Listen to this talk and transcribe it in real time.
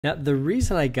Now, the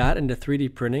reason I got into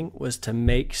 3D printing was to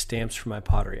make stamps for my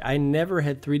pottery. I never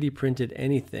had 3D printed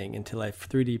anything until I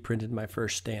 3D printed my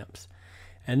first stamps.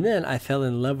 And then I fell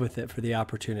in love with it for the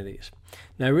opportunities.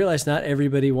 Now I realize not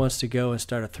everybody wants to go and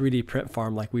start a 3D print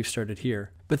farm like we've started here,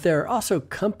 but there are also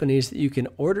companies that you can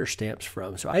order stamps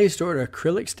from. So I used to order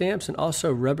acrylic stamps and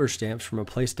also rubber stamps from a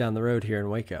place down the road here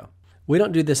in Waco. We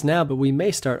don't do this now, but we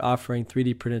may start offering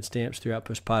 3D printed stamps through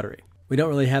Outpost Pottery. We don't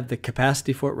really have the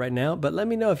capacity for it right now, but let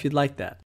me know if you'd like that.